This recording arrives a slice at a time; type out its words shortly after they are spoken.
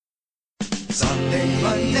Sunday,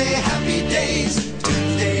 Monday, happy days.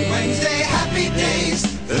 Tuesday, Wednesday, happy days.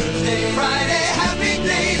 Thursday, Friday, happy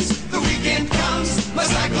days. The weekend comes, my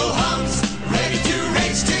cycle hums, ready to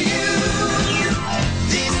race to you.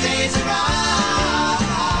 These days are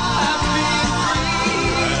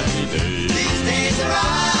happy days. These days are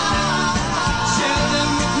share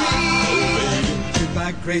them with me.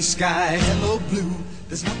 Goodbye, gray sky, hello blue.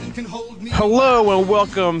 There's nothing can hold me. Hello and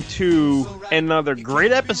welcome to another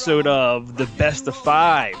great episode of the Best of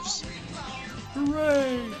Fives.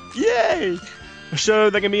 Hooray! Yay! A show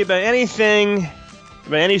that can be about anything,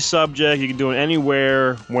 about any subject. You can do it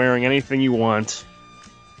anywhere, wearing anything you want.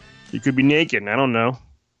 You could be naked. I don't know.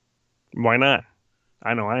 Why not?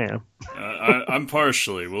 I know I am. I'm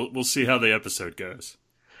partially. We'll see how the episode goes.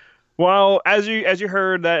 Well, as you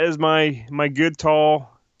heard, that is my good tall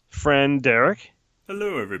friend Derek.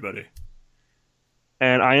 Hello, everybody.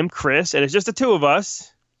 And I am Chris, and it's just the two of us.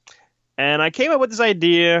 And I came up with this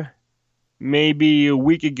idea maybe a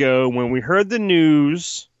week ago when we heard the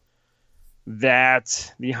news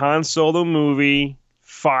that the Han Solo movie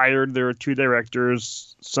fired their two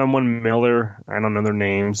directors, someone Miller, I don't know their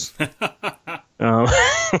names. The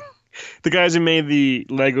guys who made the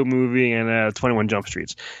Lego movie and 21 Jump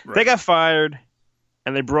Streets. Right. They got fired,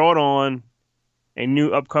 and they brought on a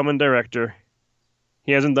new upcoming director.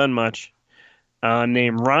 He hasn't done much.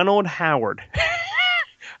 Named Ronald Howard. I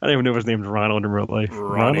don't even know if his name's Ronald in real life.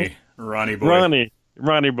 Ronnie boy.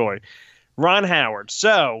 Ronnie boy. Ron Howard.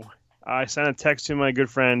 So, I sent a text to my good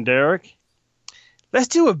friend Derek. Let's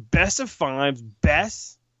do a best of five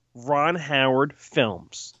best Ron Howard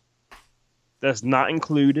films. That's not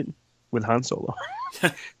included with Han Solo.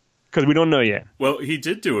 Because we don't know yet. Well, he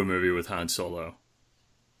did do a movie with Han Solo.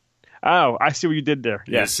 Oh, I see what you did there.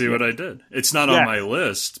 Yeah, see what I did. It's not on my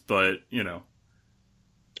list, but, you know.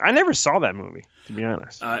 I never saw that movie, to be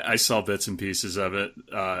honest. I saw bits and pieces of it.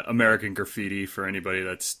 American Graffiti for anybody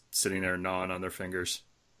that's sitting there gnawing on their fingers.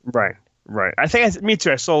 Right. I think, me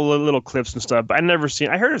too, I saw little clips and stuff, but I never seen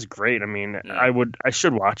it. I heard it was great. I mean, yeah. I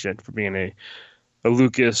should watch it for being a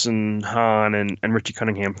Lucas and Han and Richie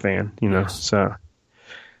Cunningham fan, you know. Yes. So,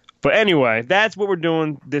 but anyway, that's what we're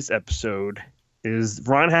doing this episode. Is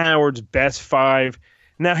Ron Howard's best five.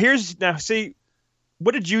 Now see,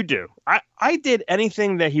 what did you do? I did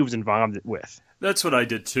anything that he was involved with. That's what I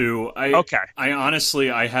did too. Okay. I honestly,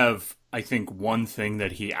 I have, I think, one thing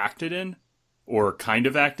that he acted in, or kind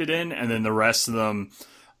of acted in, and then the rest of them,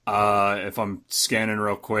 if I'm scanning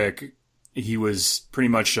real quick, he was pretty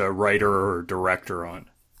much a writer or director on.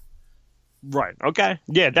 Right. Okay.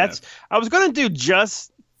 Yeah, I was going to do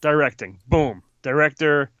just directing. Boom.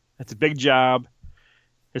 Director. That's a big job.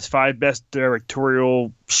 His five best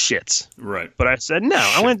directorial shits. Right. But I said, no,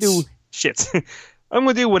 I'm going to do shits. I'm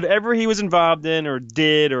going to do whatever he was involved in or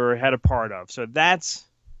did or had a part of. So that's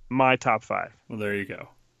my top five. Well, there you go.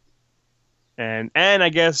 And I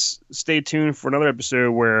guess stay tuned for another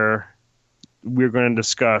episode where we're going to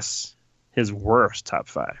discuss his worst top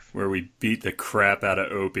five. Where we beat the crap out of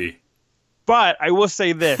Opie. But I will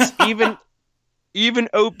say this. even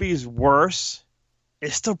Opie's worst...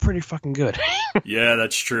 it's still pretty fucking good. Yeah,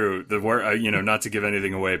 that's true. Not to give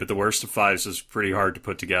anything away, but the worst of fives was pretty hard to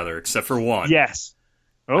put together, except for one. Yes.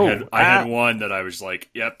 Oh, I had one that I was like,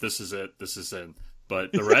 "Yep, this is it. This is it."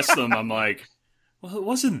 But the rest of them, I'm like, "Well, it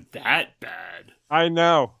wasn't that bad." I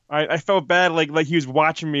know. I felt bad, like he was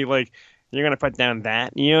watching me, like, "You're gonna put down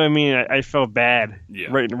that?" You know what I mean? I felt bad. Yeah.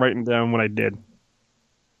 Writing down what I did.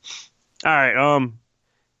 All right.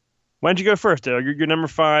 Why don't you go first, Dale? Your number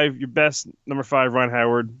five, your best number five Ron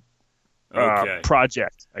Howard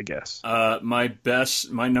project, I guess. My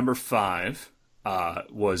number five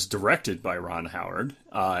was directed by Ron Howard.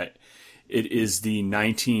 It is the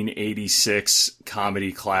 1986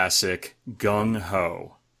 comedy classic Gung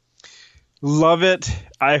Ho. Love it.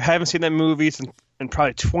 I haven't seen that movie in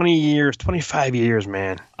probably 20 years, 25 years,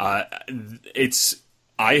 man.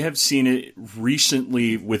 I have seen it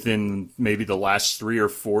recently within maybe the last 3 or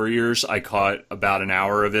 4 years. I caught about an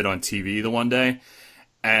hour of it on TV the one day.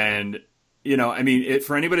 And, you know, I mean,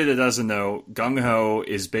 for anybody that doesn't know, Gung Ho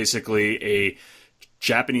is basically a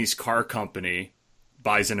Japanese car company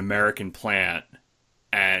buys an American plant.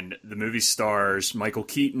 And the movie stars Michael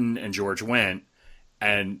Keaton and George Wendt.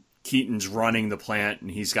 And Keaton's running the plant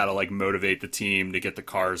and he's got to like motivate the team to get the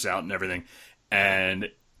cars out and everything.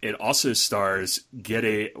 And it also stars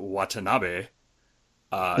Gere Watanabe.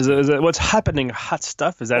 Is it what's happening? Hot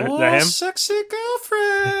stuff? Is that him? Sexy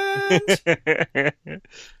girlfriend.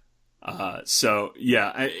 So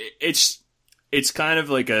yeah, it's kind of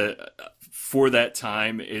like for that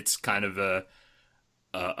time, it's kind of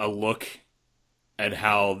a look and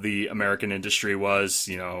how the American industry was,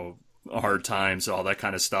 hard times, all that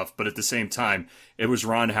kind of stuff. But at the same time, it was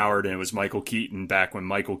Ron Howard and it was Michael Keaton back when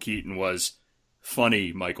Michael Keaton was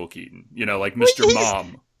funny Michael Keaton, like Mr.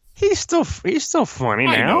 Mom. He's still funny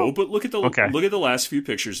now. I know, but look at the last few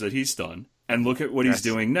pictures that he's done, and look at what he's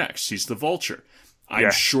doing next. He's the Vulture.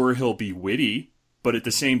 I'm sure he'll be witty, but at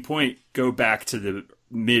the same point, go back to the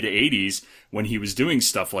mid '80s when he was doing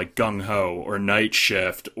stuff like Gung Ho or Night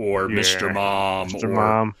Shift or Mr. Mom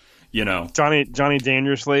Johnny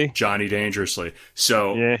Dangerously.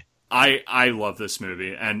 So I love this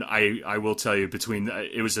movie, and I will tell you,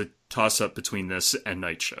 it was a toss up between this and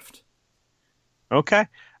Night Shift. Okay.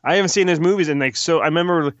 I haven't seen his movies, and I just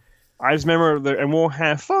remember and we'll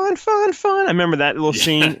have fun. I remember that little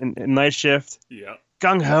scene in Night Shift. Yeah.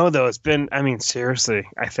 Gung Ho, though, seriously,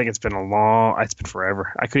 I think it's been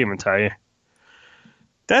forever. I couldn't even tell you.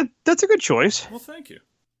 That's a good choice. Well, thank you.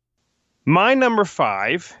 My number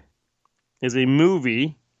 5 is a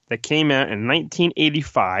movie that came out in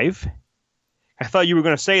 1985. I thought you were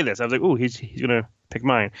going to say this. I was like, ooh, he's going to pick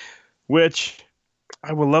mine, which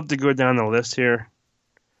I would love to go down the list here.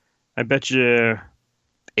 I bet you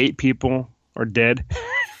 8 people are dead.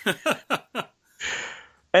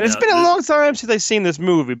 And it's been a long time since I've seen this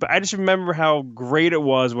movie, but I just remember how great it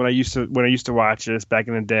was when I used to watch this back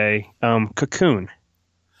in the day. Cocoon.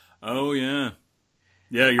 Oh yeah,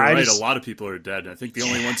 you're right. A lot of people are dead. I think the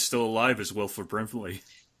only one still alive is Wilford Brimley.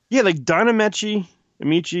 Yeah, like Don Amici,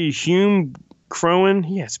 Hume, Crowan.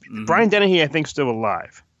 Yes, Brian Dennehy, I think, still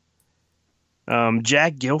alive.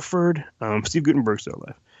 Jack Gilford, Steve Guttenberg still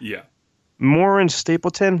alive. Yeah. Maureen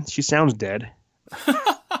Stapleton, she sounds dead.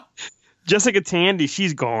 Jessica Tandy,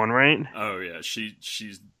 she's gone, right? Oh yeah,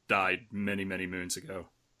 she's died many, many moons ago.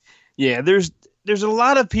 Yeah, there's a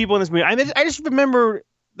lot of people in this movie. I just remember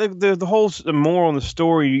the whole moral in the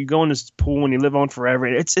story. You go in this pool and you live on forever.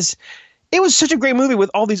 It was such a great movie with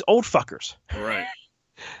all these old fuckers. Right.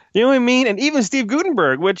 You know what I mean? And even Steve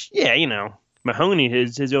Guttenberg, which Mahoney,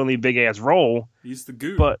 his only big ass role. He's the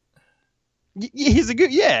Goot. But he's a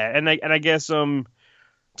good, and I guess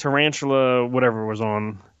Tarantula, whatever was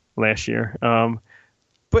on last year.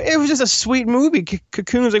 But it was just a sweet movie.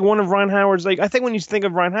 Cocoon is like one of Ron Howard's. Like, I think when you think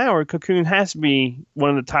of Ron Howard, Cocoon has to be one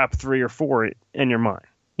of the top 3 or 4 in your mind.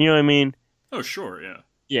 You know what I mean? Oh sure, yeah.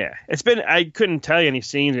 Yeah, I couldn't tell you any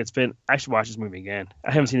scenes. I should watch this movie again.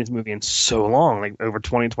 I haven't seen this movie in so long, like over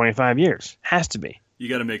 20, 25 years. Has to be. You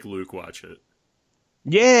got to make Luke watch it.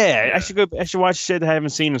 Yeah, I should watch shit that I haven't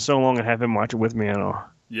seen in so long and have him watch it with me and all.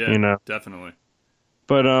 Yeah, definitely.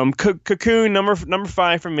 But Cocoon, number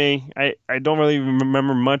 5 for me. I don't really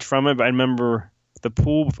remember much from it, but I remember the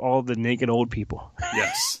pool with all the naked old people.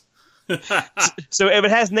 Yes. So if it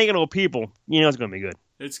has naked old people, it's going to be good.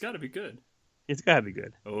 It's got to be good. It's got to be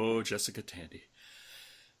good. Oh, Jessica Tandy.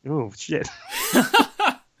 Oh, shit.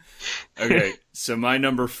 Okay, so my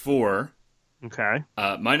number 4... Okay.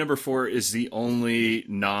 My number 4 is the only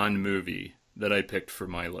non-movie that I picked for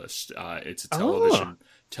my list. It's a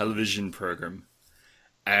television program,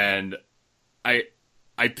 and I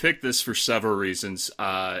picked this for several reasons.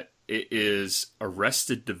 It is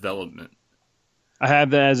Arrested Development. I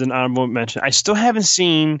have that as an honorable mention. I still haven't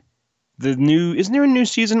seen the new. Isn't there a new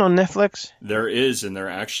season on Netflix? There is, and they're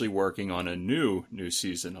actually working on a new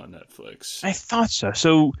season on Netflix. I thought so.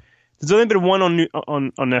 So. There's only been one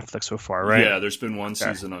on Netflix so far, right? Yeah, there's been one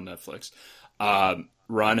season on Netflix.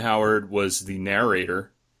 Ron Howard was the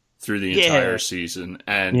narrator through the entire season,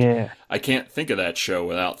 and I can't think of that show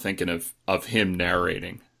without thinking of him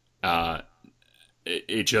narrating.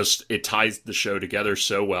 It ties the show together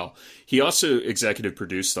so well. He also executive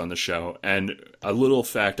produced on the show, and a little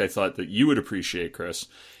fact I thought that you would appreciate, Chris,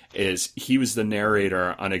 is he was the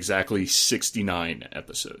narrator on exactly 69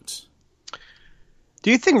 episodes. Do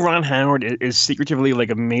you think Ron Howard is secretively like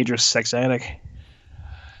a major sex addict?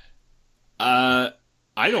 I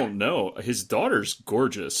don't know. His daughter's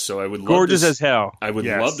gorgeous, so I would gorgeous as hell. I would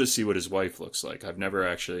love to see what his wife looks like. I've never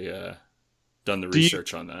actually done the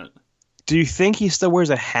research on that. Do you think he still wears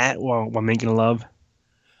a hat while making love?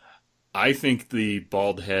 I think the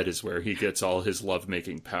bald head is where he gets all his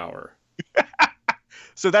lovemaking power.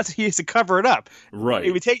 So he has to cover it up, right?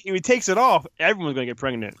 If he takes it off, everyone's going to get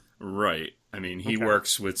pregnant, right? I mean, he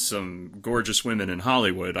works with some gorgeous women in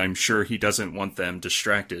Hollywood. I'm sure he doesn't want them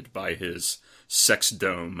distracted by his sex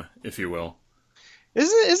dome, if you will.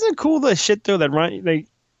 Isn't it cool, the shit, though, that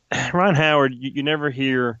Ron Howard, you never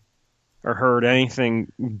hear or heard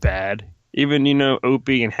anything bad. Even,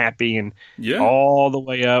 Opie and Happy and all the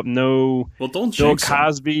way up. No don't Bill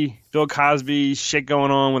Cosby shit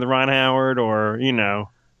going on with Ron Howard or,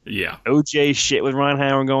 OJ shit with Ron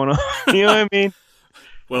Howard going on. You know what I mean?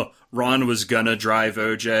 Well, Ron was gonna drive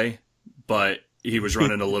OJ, but he was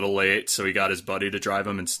running a little late, so he got his buddy to drive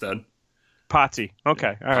him instead. Potsy.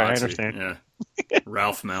 Okay. All right. I Potsy, understand. Yeah.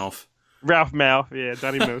 Ralph Malph. Ralph Malph. Yeah.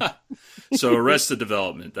 Donnie Moose. So Arrested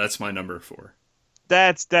Development. That's my number 4.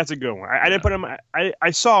 That's a good one. I didn't put him.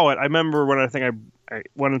 I saw it. I remember when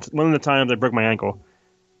one of the times I broke my ankle.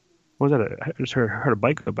 What was that? I just heard a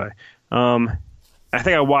bike go by. I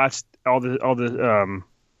think I watched all the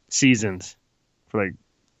seasons for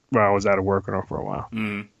while I was out of work for a while.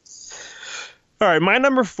 Mm. All right, my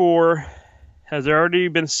number 4 has already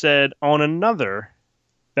been said on another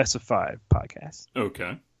Best of 5 podcast.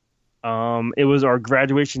 Okay. It was our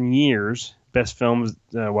graduation year's best films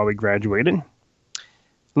while we graduated.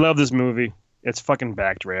 Love this movie. It's fucking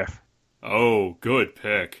Backdraft. Oh, good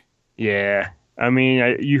pick. Yeah. I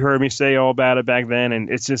mean, you heard me say all about it back then, and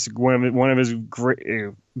it's just one of his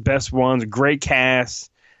great, best ones. Great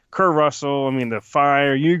cast. Kurt Russell. I mean, The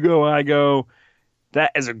Fire. You Go, I Go.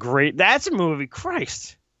 That's a movie.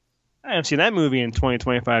 Christ. I haven't seen that movie in 20,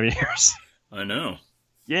 25 years. I know.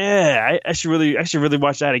 Yeah, I should really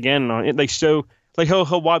watch that again. On it, he'll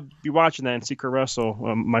be watching that and see Kurt Russell,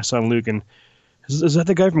 my son Luke, and is that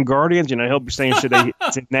the guy from Guardians? He'll be saying shit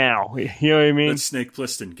now. You know what I mean? That's Snake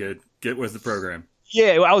Plissken. Get with the program.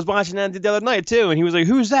 Yeah, I was watching that the other night too, and he was like,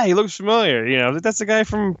 "Who's that? He looks familiar." That's the guy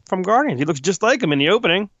from Guardians. He looks just like him in the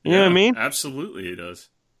opening. You know what I mean? Absolutely, he does.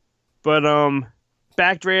 But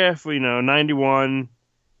Backdraft, 91,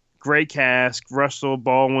 great cast: Russell,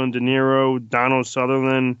 Baldwin, De Niro, Donald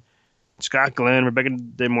Sutherland, Scott Glenn, Rebecca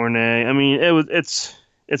De Mornay. I mean, it's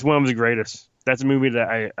one of the greatest. That's a movie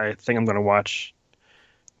that I think I'm going to watch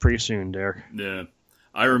pretty soon, Derek. Yeah.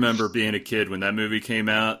 I remember being a kid when that movie came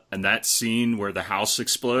out, and that scene where the house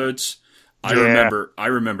explodes. I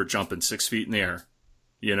remember jumping 6 feet in the air.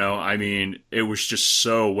 I mean, it was just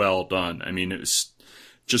so well done. I mean, it was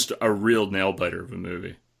just a real nail biter of a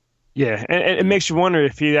movie. Yeah, and it makes you wonder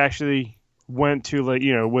if he actually went to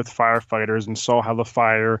with firefighters and saw how the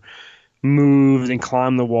fire moved and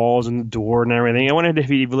climbed the walls and the door and everything. I wondered if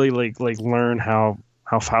he really learned how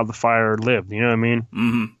the fire lived. You know what I mean?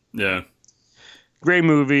 Mm-hmm. Yeah. Great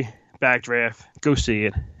movie, Backdraft. Go see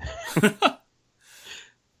it.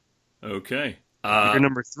 Okay. You're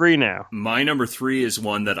number 3 now. My number 3 is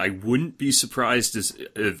one that I wouldn't be surprised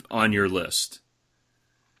if on your list.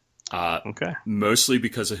 Okay. Mostly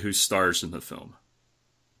because of who stars in the film.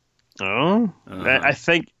 Oh, I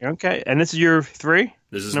think okay. And this is your 3?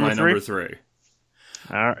 This is my number 3.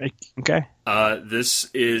 All right. Okay.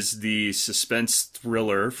 This is the suspense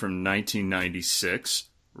thriller from 1996,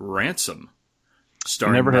 Ransom.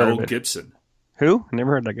 Starring Mel Gibson. Who?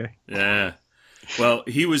 Never heard that guy. Yeah. Well,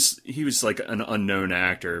 he was like an unknown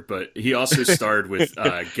actor, but he also starred with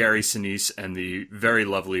Gary Sinise and the very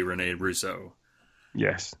lovely Rene Russo.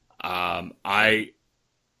 Yes. I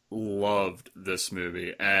loved this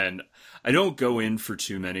movie, and I don't go in for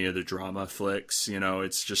too many of the drama flicks.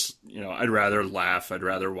 It's just, I'd rather laugh. I'd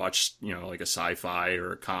rather watch, like a sci-fi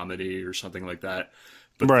or a comedy or something like that.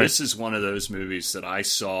 But This is one of those movies that I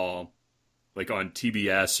saw on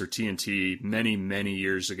TBS or TNT many, many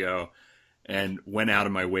years ago, and went out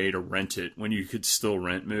of my way to rent it when you could still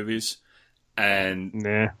rent movies. And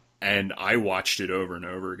I watched it over and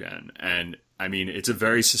over again. And I mean, it's a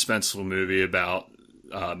very suspenseful movie about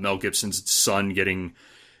Mel Gibson's son getting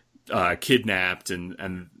kidnapped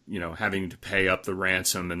and having to pay up the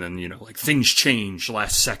ransom, and then things change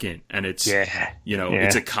last second, and it's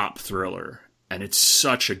it's a cop thriller. And it's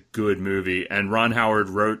such a good movie. And Ron Howard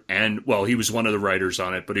wrote, he was one of the writers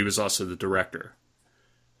on it, but he was also the director.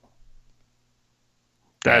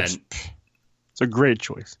 It's a great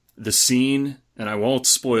choice. The scene, and I won't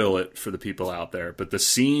spoil it for the people out there, but the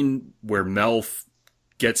scene where Mel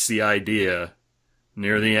gets the idea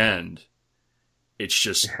near the end, it's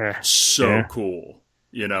just so cool,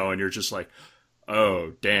 and you're just like,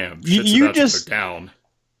 oh, damn, shit's about to go down.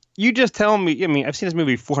 You just telling me, I mean, I've seen this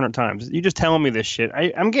movie 400 times. You just telling me this shit.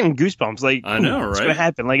 I'm getting goosebumps. I know, right? What's going to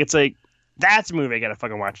happen? It's that's a movie I got to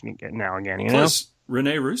fucking watch now again, Plus,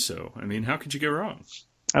 Rene Russo. I mean, how could you go wrong?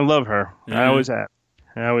 I love her. Yeah. I always have.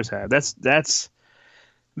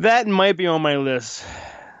 That might be on my list.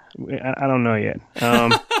 I don't know yet.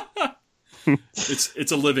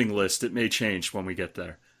 It's a living list. It may change when we get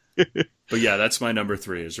there. But yeah, that's my number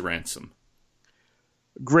 3 is Ransom.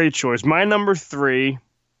 Great choice. My number 3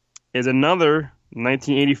 is another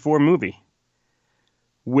 1984 movie,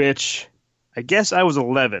 which I guess I was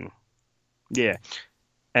 11. Yeah.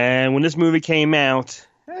 And when this movie came out,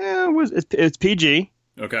 it's PG.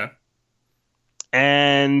 Okay.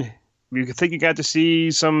 And you think you got to see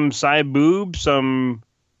some side boob, some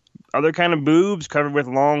other kind of boobs covered with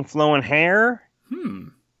long flowing hair.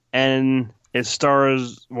 And it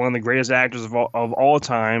stars one of the greatest actors of all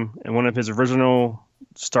time in one of his original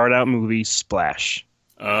start out movies, Splash.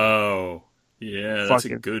 Oh, yeah, that's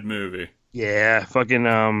a good movie. Yeah, fucking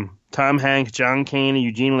Tom Hanks, John Candy,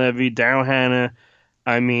 Eugene Levy, Daryl Hannah.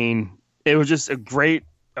 I mean, it was just a great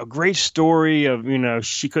story of,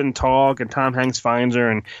 she couldn't talk and Tom Hanks finds her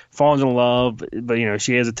and falls in love, but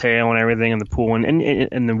she has a tail and everything in the pool and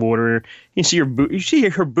in the water. You see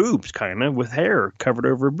her boobs kind of with hair covered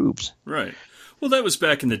over her boobs. Right. Well, that was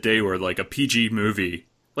back in the day where like a PG movie,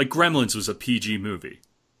 like Gremlins was a PG movie.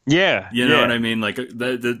 Yeah. You know what I mean? Like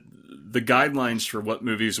the guidelines for what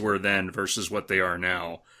movies were then versus what they are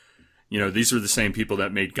now. These were the same people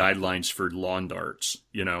that made guidelines for lawn darts,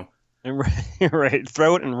 Right.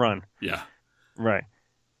 Throw it and run. Yeah. Right.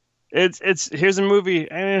 Here's a movie.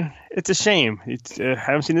 It's a shame. I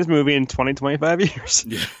haven't seen this movie in 20, 25 years.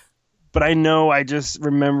 Yeah. But I just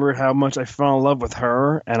remember how much I fell in love with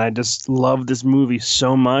her, and I just loved this movie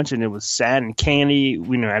so much, and it was sad and Candy,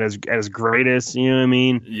 at his greatest, you know what I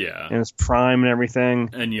mean? Yeah. And his prime and everything.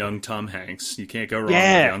 And young Tom Hanks. You can't go wrong with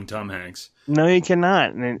young Tom Hanks. No, you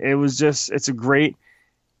cannot. And it was just, it's a great,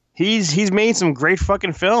 he's made some great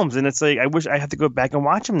fucking films, and it's like, I wish I had to go back and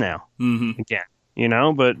watch them now again,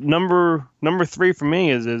 but number 3 for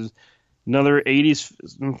me is another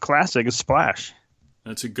 80s classic, is Splash.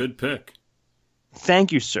 That's a good pick.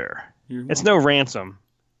 Thank you, sir. It's no ransom,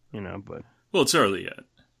 but... Well, it's early yet.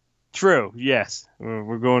 True, yes.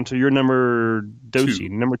 We're going to your number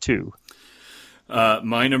 2.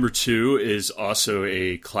 My number 2 is also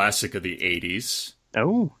a classic of the 80s.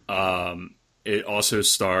 Oh. It also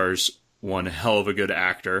stars one hell of a good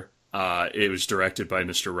actor. It was directed by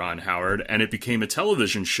Mr. Ron Howard, and it became a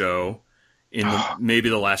television show in maybe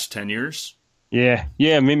the last 10 years. Yeah,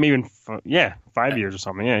 maybe even 5 years or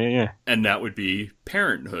something. Yeah. And that would be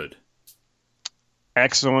Parenthood.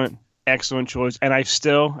 Excellent choice. And I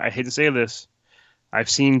hate to say this, I've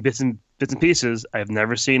seen bits and pieces. I've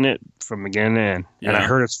never seen it from beginning to end, and I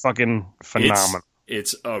heard it's fucking phenomenal.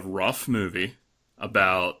 It's a rough movie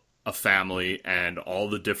about a family and all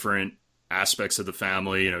the different aspects of the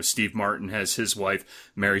family. Steve Martin has his wife,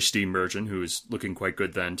 Mary Steenburgen, who is looking quite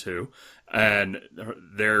good then too. And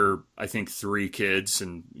they're, I think, 3 kids,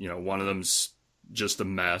 and, one of them's just a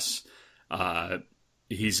mess.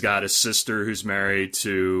 He's got a sister who's married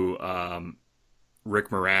to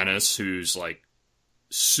Rick Moranis, who's, like,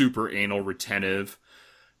 super anal retentive.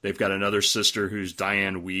 They've got another sister who's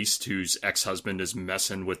Diane Wiest, whose ex-husband is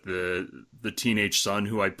messing with the teenage son,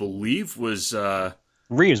 who I believe was...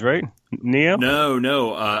 Reeves, right? Neo?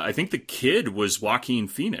 No. I think the kid was Joaquin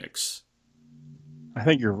Phoenix. I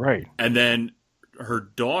think you're right. And then her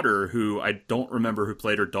daughter, who I don't remember who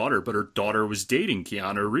played her daughter, but her daughter was dating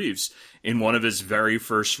Keanu Reeves in one of his very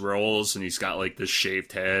first roles, and he's got like this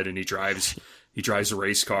shaved head, and he drives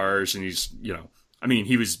race cars, and he's,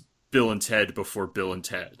 he was Bill and Ted before Bill and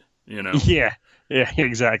Ted, Yeah,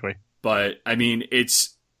 exactly. But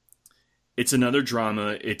it's another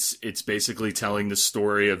drama. It's basically telling the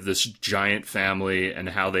story of this giant family and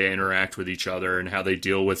how they interact with each other and how they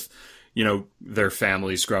deal with their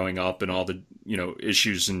families growing up and all the,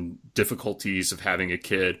 issues and difficulties of having a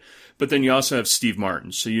kid. But then you also have Steve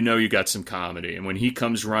Martin. So, you got some comedy. And when he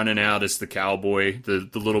comes running out as the cowboy, the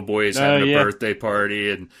little boy is having a birthday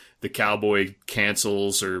party and the cowboy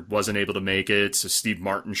cancels or wasn't able to make it. So Steve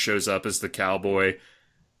Martin shows up as the cowboy,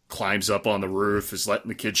 climbs up on the roof, is letting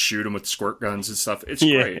the kids shoot him with squirt guns and stuff. It's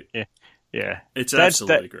great. Yeah. It's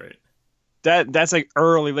absolutely great. That's like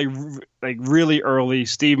early, like really early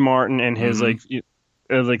Steve Martin and his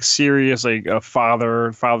like serious like a father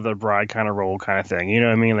of the bride kind of role kind of thing. You know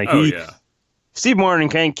what I mean? Like Steve Martin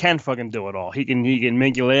can fucking do it all. He can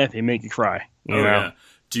make you laugh, he make you cry. You know? Yeah.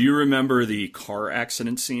 Do you remember the car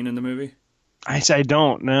accident scene in the movie? I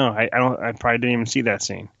don't know. I don't. I probably didn't even see that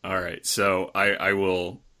scene. All right, so I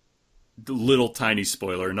will. Little tiny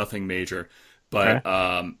spoiler, nothing major, but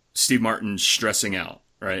Steve Martin's stressing out.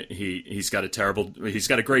 Right, he's got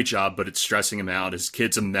a great job, but it's stressing him out. His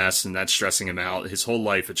kid's a mess, and that's stressing him out. His whole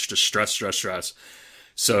life, it's just stress.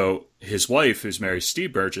 So his wife, who's Mary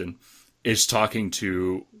Steenburgen, is talking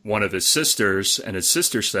to one of his sisters, and his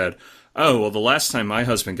sister said, "Oh, well, the last time my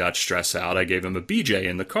husband got stressed out, I gave him a BJ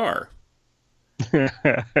in the car."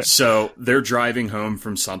 So they're driving home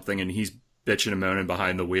from something, and he's bitching and moaning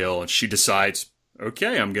behind the wheel, and she decides,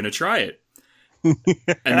 "Okay, I'm going to try it."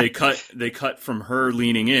 And they cut from her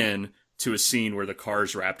leaning in to a scene where the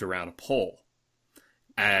car's wrapped around a pole.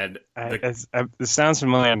 And it sounds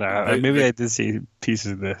familiar now. Maybe I did see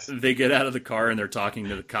pieces of this. They get out of the car and they're talking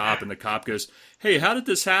to the cop, and the cop goes, "Hey, how did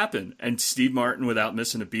this happen?" And Steve Martin, without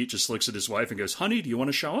missing a beat, just looks at his wife and goes, "Honey, do you want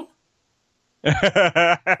to show him?"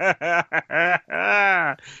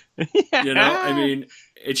 You know, I mean,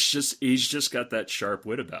 it's just he's just got that sharp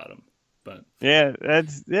wit about him. But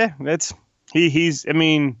that's he's. I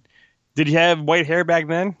mean, did he have white hair back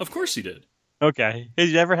then? Of course he did. Okay. Has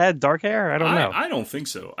he ever had dark hair? I don't know. I don't think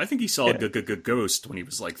so. I think he saw a ghost when he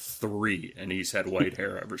was like 3, and he's had white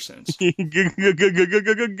hair ever since.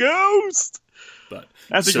 Ghost. But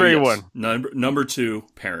that's a great one. Number 2,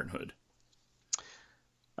 Parenthood.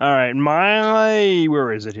 All right,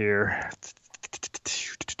 where is it here?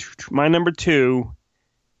 My number 2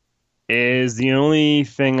 is the only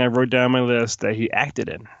thing I wrote down on my list that he acted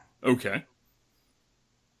in. Okay.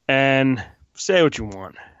 And say what you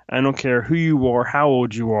want. I don't care who you are, how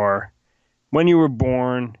old you are. When you were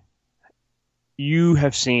born, you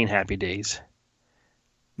have seen Happy Days.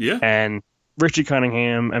 Yeah. And Richie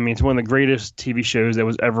Cunningham, I mean, it's one of the greatest TV shows that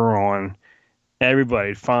was ever on.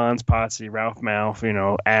 Everybody, Fonz, Potsy, Ralph Malph, you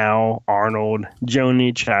know, Al, Arnold,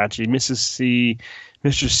 Joni, Chachi, Mrs. C,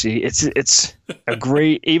 Mr. C. It's a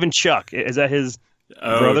great, even Chuck. Is that his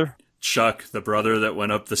brother? Chuck, the brother that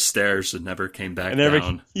went up the stairs and never came back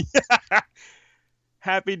down. Yeah.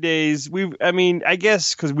 Happy Days. I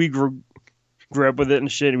guess because we grew up with it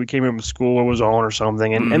and shit. We came in from school, it was on or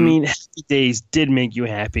something. And I mean, Happy Days did make you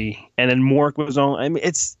happy. And then Mork was on. I mean,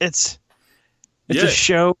 it's a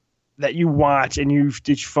show that you watch and you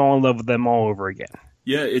fall in love with them all over again.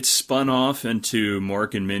 Yeah, it's spun off into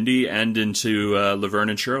Mork and Mindy and into Laverne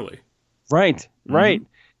and Shirley. Right.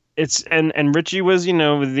 It's and Richie was, you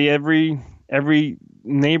know, the every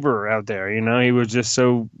neighbor out there, you know. He was just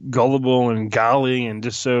so gullible and golly and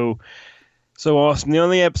just so awesome. The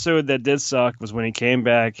only episode that did suck was when he came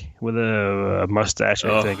back with a mustache,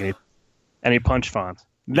 I think, and he punched Fonz.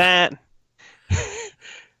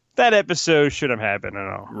 That episode shouldn't have happened at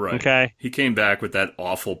all. Right. Okay. He came back with that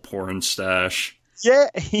awful porn stash. Yeah,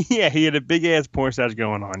 he had a big ass porn stash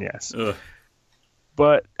going on. Yes. Ugh.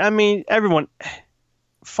 But I mean, everyone,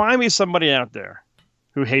 find me somebody out there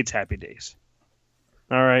who hates Happy Days.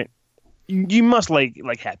 All right, you must like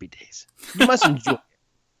Happy Days. You must enjoy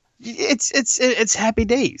it. It's Happy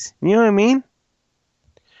Days. You know what I mean?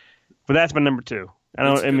 But that's my number 2.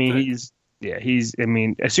 When you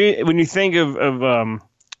think of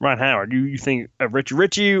Ron Howard, you think of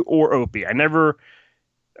Richie or Opie.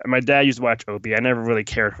 My dad used to watch Opie. I never really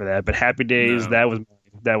cared for that, but Happy Days, no.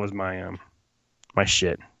 that was my my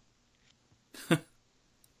shit. All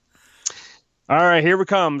right, here it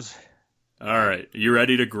comes. All right, you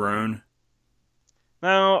ready to groan?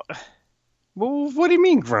 Now, well, what do you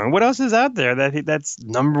mean groan? What else is out there that's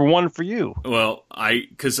number 1 for you? Well,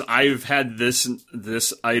 because I've had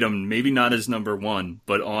this item, maybe not as number 1,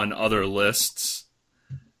 but on other lists,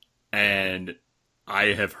 and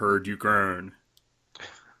I have heard you groan.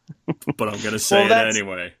 But I'm gonna say it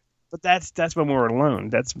anyway. But that's when we're alone.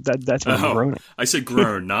 That's when we're groaning. I said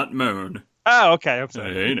groan, not moan. Oh, okay. I'm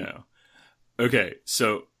sorry. Hey, now. Okay,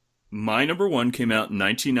 so my number 1 came out in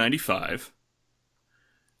 1995.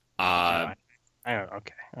 Okay,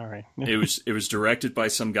 all right. It was directed by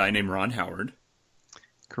some guy named Ron Howard.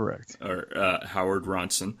 Correct. Or Howard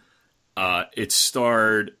Ronson. It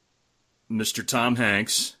starred Mr. Tom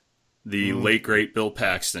Hanks, the late great Bill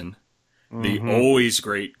Paxton, the always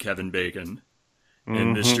great Kevin Bacon,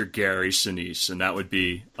 and Mr. Gary Sinise, and that would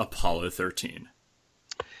be Apollo 13.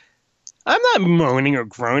 I'm not moaning or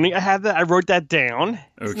groaning. I wrote that down.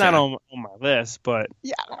 It's Okay. not on my list, but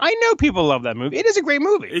yeah, I know people love that movie. It is a great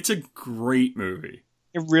movie. It's a great movie.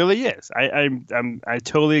 It really is. I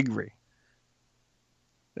totally agree.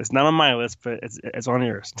 It's not on my list, but it's on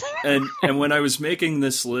yours. And when I was making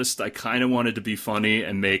this list, I kind of wanted to be funny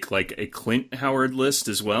and make like a Clint Howard list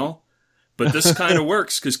as well. But this kind of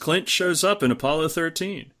works because Clint shows up in Apollo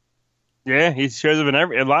 13. Yeah, he shows up in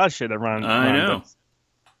a lot of shit that Ron. I know. Does.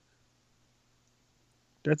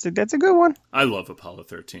 That's a good one. I love Apollo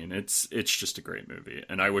 13. It's just a great movie,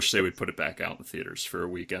 and I wish they would put it back out in theaters for a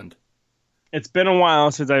weekend. It's been a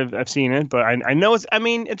while since I've seen it, but I know it's. I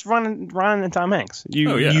mean, it's Ron and Tom Hanks.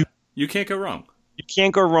 You can't go wrong. You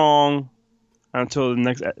can't go wrong until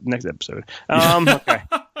the next episode. Okay.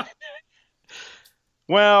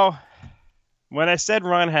 Well, when I said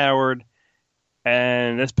Ron Howard,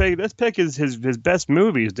 and let's pick his best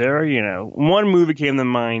movies. There, you know, one movie came to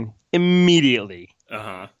mind immediately.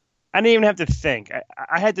 Uh-huh. I didn't even have to think.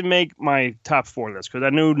 I had to make my top 4 list because I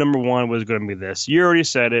knew number 1 was going to be this. You already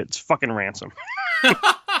said it. It's fucking Ransom.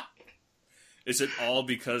 Is it all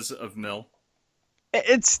because of Mel?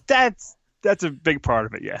 That's a big part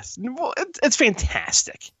of it. Yes, well, it's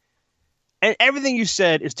fantastic, and everything you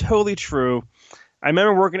said is totally true. I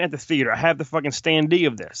remember working at the theater. I have the fucking standee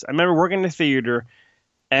of this. I remember working in the theater,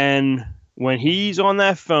 and when he's on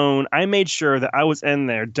that phone, I made sure that I was in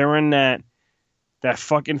there during that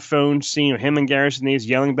fucking phone scene of him and Garrison Sinise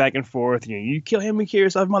yelling back and forth. You kill him, you kill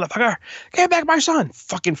yourself, motherfucker. Get back my son.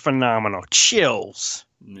 Fucking phenomenal. Chills.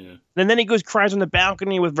 Yeah. And then he goes cries on the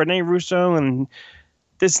balcony with Rene Russo and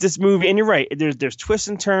this movie. And you're right. There's twists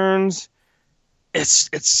and turns. It's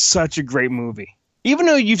such a great movie. Even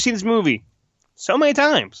though you've seen this movie so many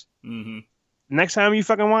times. Mm-hmm. Next time you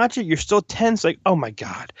fucking watch it, you're still tense, like, oh my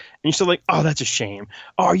God. And you're still like, oh, that's a shame.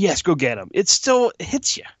 Oh, yes, go get him. It still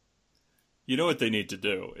hits you. You know what they need to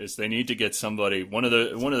do is they need to get somebody, one of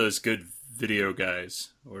those good video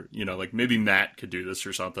guys, or like maybe Matt could do this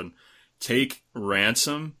or something. Take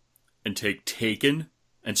Ransom and take Taken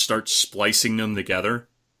and start splicing them together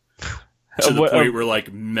to the point where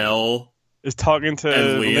like Mel is talking to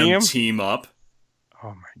and Liam team up. Oh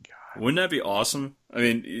my God! Wouldn't that be awesome? I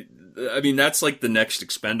mean that's like the next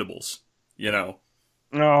Expendables.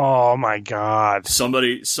 Oh my God!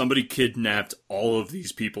 Somebody kidnapped all of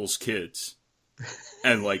these people's kids.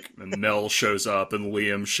 And like Mel shows up and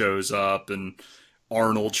Liam shows up and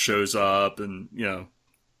Arnold shows up and Yeah,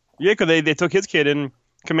 because they took his kid in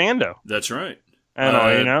Commando. That's right.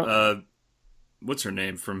 And what's her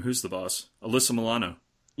name from Who's the Boss? Alyssa Milano.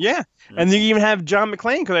 Yeah. And you even have John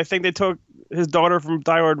McClane because I think they took his daughter from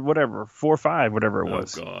Die Hard, whatever, 4 or 5, whatever it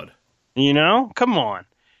was. Oh God. Come on.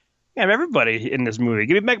 You have everybody in this movie.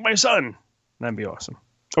 Give me back my son. That'd be awesome.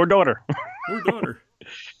 Or daughter. Or daughter.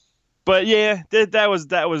 But yeah, that was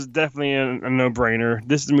definitely a no-brainer.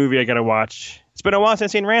 This is a movie I gotta watch. It's been a while since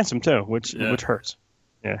I've seen Ransom too, which hurts.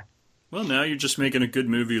 Yeah. Well, now you're just making a good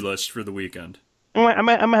movie list for the weekend. I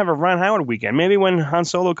might have a Ron Howard weekend. Maybe when Han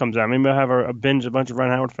Solo comes out, maybe I'll have a binge a bunch of Ron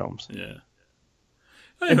Howard films. Yeah.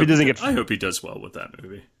 I hope he does well with that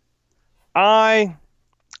movie.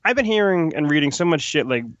 I've been hearing and reading so much shit.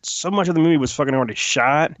 Like so much of the movie was fucking already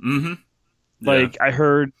shot. Mm-hmm. Like, I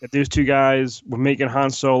heard that those two guys were making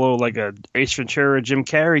Han Solo like a Ace Ventura, Jim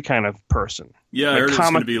Carrey kind of person. Yeah, like I heard it's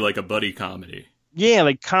going to be like a buddy comedy. Yeah,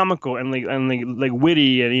 like comical and like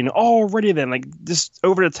witty and already then like just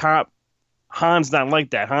over the top. Han's not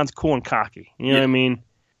like that. Han's cool and cocky. You know what I mean?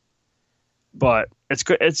 But it's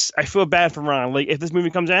good. I feel bad for Ron. Like if this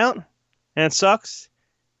movie comes out and it sucks,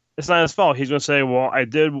 it's not his fault. He's going to say, "Well, I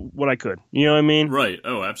did what I could." You know what I mean? Right.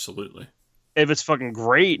 Oh, absolutely. If it's fucking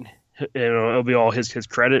great, it'll be all his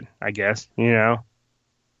credit, I guess.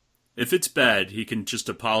 If it's bad, he can just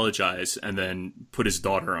apologize and then put his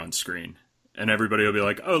daughter on screen, and everybody will be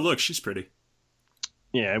like, "Oh, look, she's pretty."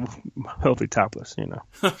 Yeah, hopefully topless.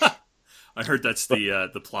 I heard that's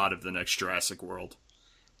the plot of the next Jurassic World.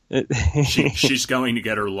 She's going to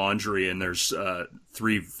get her laundry, and there's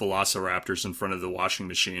 3 velociraptors in front of the washing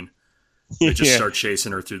machine. They just start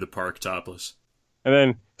chasing her through the park topless. And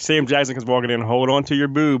then Sam Jackson comes walking in, hold on to your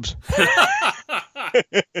boobs.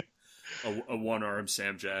 a one-armed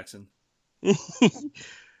Sam Jackson. All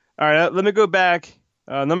right, let me go back.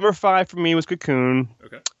 Number 5 for me was Cocoon.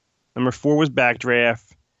 Okay. Number 4 was Backdraft.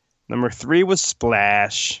 Number 3 was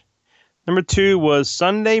Splash. Number 2 was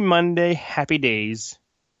Sunday, Monday, Happy Days.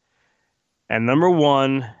 And number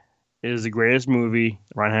 1 is the greatest movie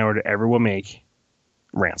Ron Howard ever will make,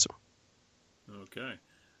 Ransom. Okay.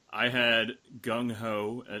 I had Gung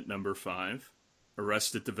Ho at number 5,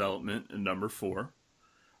 Arrested Development at number 4,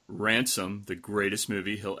 Ransom, the greatest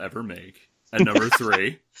movie he'll ever make, at number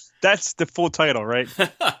 3. That's the full title, right?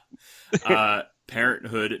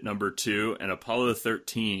 Parenthood at number 2, and Apollo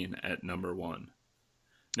 13 at number 1.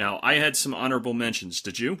 Now, I had some honorable mentions.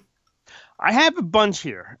 Did you? I have a bunch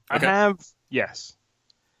here. Okay. Yes.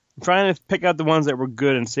 I'm trying to pick out the ones that were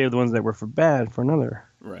good and save the ones that were bad for another.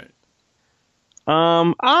 Right.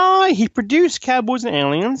 He produced Cowboys and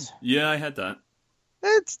Aliens. Yeah, I had that.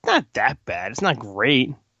 It's not that bad. It's not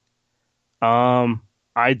great.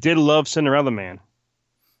 I did love Cinderella Man.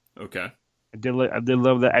 Okay. I did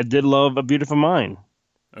love that. I did love A Beautiful Mind.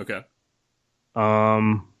 Okay.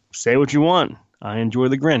 Say what you want. I enjoy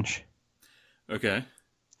The Grinch. Okay.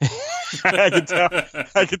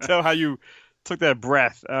 I could tell how you took that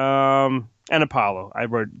breath. And Apollo.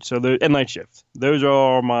 And Night Shift. Those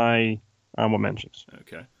are my honorable mentions.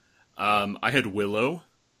 Okay. I had Willow,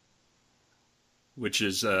 which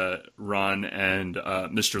is Ron and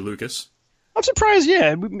Mr. Lucas. I'm surprised.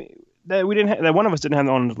 Yeah, that one of us didn't have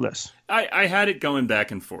it on the list. I had it going back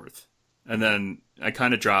and forth, and then I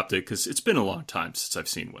kind of dropped it because it's been a long time since I've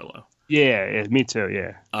seen Willow. Yeah, me too.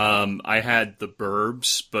 Yeah. I had The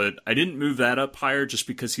Burbs, but I didn't move that up higher just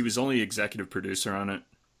because he was only executive producer on it.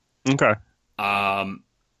 Okay. I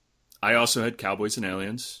also had Cowboys and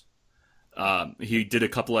Aliens. He did a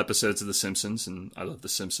couple episodes of The Simpsons, and I love The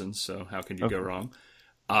Simpsons, so how can you go wrong?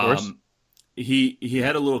 Of course. He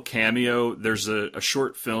had a little cameo. There's a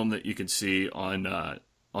short film that you can see on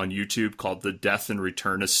YouTube called The Death and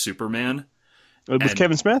Return of Superman. With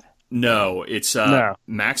Kevin Smith? No, it's No.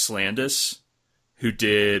 Max Landis, who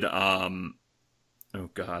did oh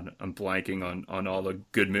god, I'm blanking on all the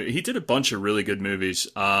good movies. He did a bunch of really good movies.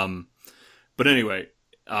 But anyway,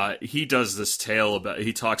 he does this tale about,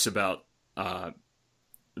 he talks about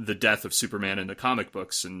the death of Superman in the comic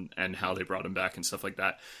books and how they brought him back and stuff like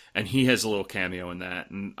that. And he has a little cameo in that,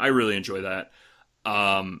 and I really enjoy that.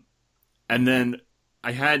 And then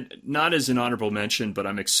I had, not as an honorable mention, but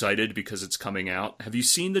I'm excited because it's coming out. Have you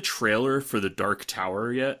seen the trailer for The Dark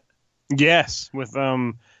Tower yet? Yes, with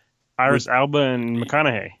Iris Alba and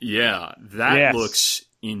McConaughey. Yeah, that looks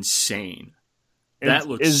insane. That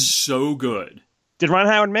looks so good. Did Ron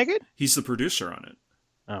Howard make it? He's the producer on it.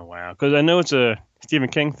 Oh, wow. Because I know it's a Stephen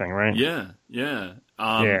King thing, right? Yeah.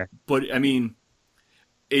 But, I mean,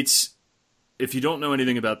 it's, if you don't know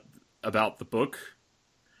anything about the book,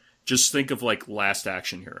 just think of, like, Last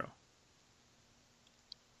Action Hero.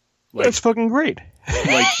 Like, that's fucking great.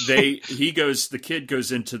 Like, the kid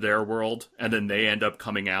goes into their world, and then they end up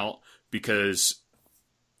coming out because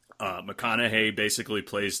McConaughey basically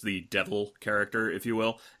plays the devil character, if you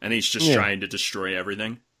will, and he's just trying to destroy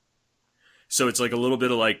everything. So it's like a little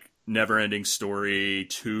bit of like Neverending Story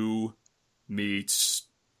 2 meets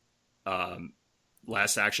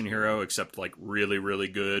Last Action Hero, except like really, really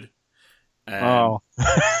good. And,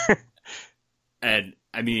 and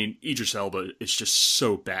I mean, Idris Elba is just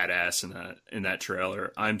so badass in that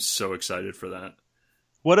trailer. I'm so excited for that.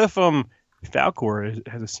 What if Falcor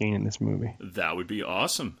has a scene in this movie? That would be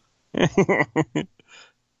awesome. The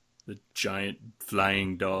giant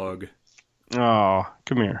flying dog. Oh,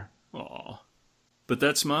 come here. Aw. But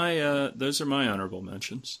that's my those are my honorable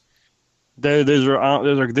mentions. Those are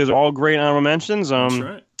all great honorable mentions. That's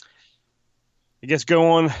right. I guess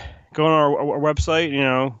go on our website,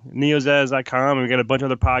 neozaz.com, and we got a bunch of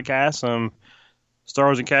other podcasts. Star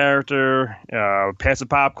Wars and Character, Pass the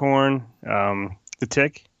Popcorn, The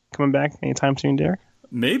Tick coming back anytime soon, Derek.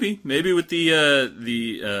 Maybe with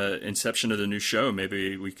the inception of the new show,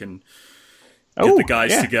 maybe we can get the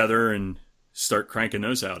guys together and start cranking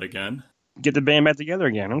those out again. Get the band back together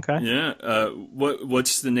again. Okay. Yeah.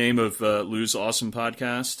 What's the name of Lou's awesome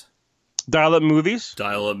podcast? Dial Up Movies.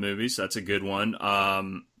 Dial Up Movies. That's a good one.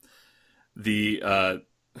 Man,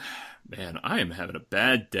 I am having a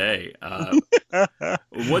bad day.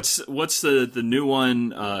 What's the new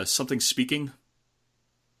one? Something Speaking.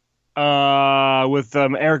 With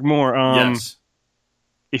Eric Moore. Yes.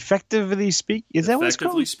 Effectively Speak. Is that what it's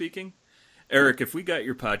called? Effectively Speaking. Eric, if we got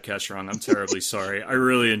your podcast wrong, I'm terribly sorry. I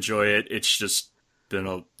really enjoy it. It's just been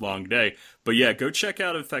a long day. But yeah, go check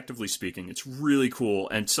out Effectively Speaking. It's really cool.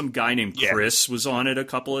 And some guy named Chris was on it a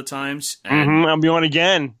couple of times. And I'll be on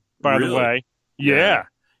again, by the way. Yeah.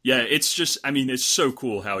 Yeah, it's just, I mean, it's so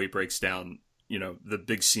cool how he breaks down, the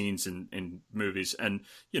big scenes in movies. And,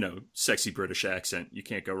 sexy British accent. You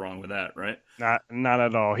can't go wrong with that, right? Not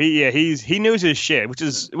at all. He knows his shit, which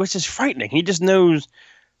is frightening. He just knows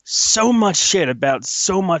so much shit about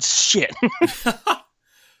so much shit.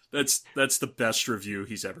 That's the best review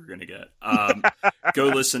he's ever going to get. Go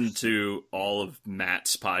listen to all of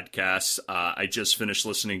Matt's podcasts. I just finished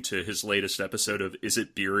listening to his latest episode of Is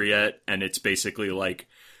It Beer Yet? And it's basically like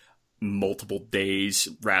multiple days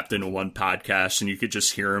wrapped into one podcast, and you could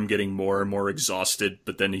just hear him getting more and more exhausted,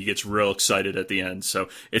 but then he gets real excited at the end. So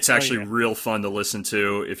it's actually real fun to listen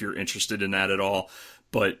to if you're interested in that at all.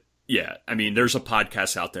 But yeah, I mean, there's a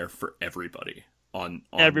podcast out there for everybody on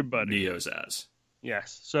everybody. NEOZAZ.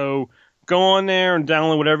 Yes. So go on there and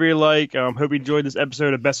download whatever you like. Hope you enjoyed this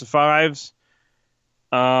episode of Best of Fives.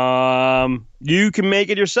 You can make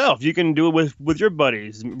it yourself. You can do it with your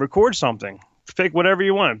buddies. Record something. Pick whatever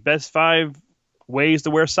you want. Best 5 ways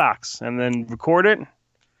to wear socks. And then record it,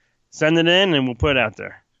 send it in, and we'll put it out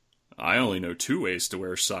there. I only know 2 ways to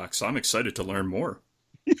wear socks. I'm excited to learn more.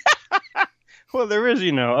 Well, there is,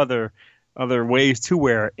 other ways to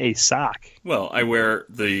wear a sock. Well, I wear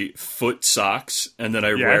the foot socks, and then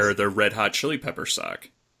I wear the Red Hot Chili Pepper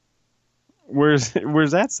sock. Where's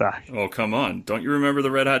that sock? Oh, come on! Don't you remember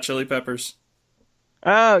the Red Hot Chili Peppers?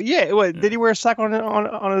 Oh, yeah. What, did he wear a sock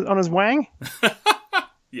on his wang?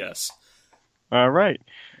 Yes. All right.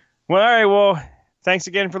 Well, all right. Well, thanks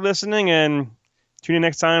again for listening, and tune in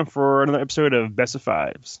next time for another episode of Best of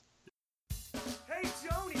Fives.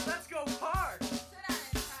 Tony, let's go park.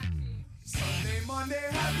 Sunday, Monday,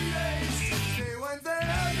 happy days. Tuesday, Wednesday,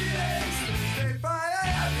 happy days.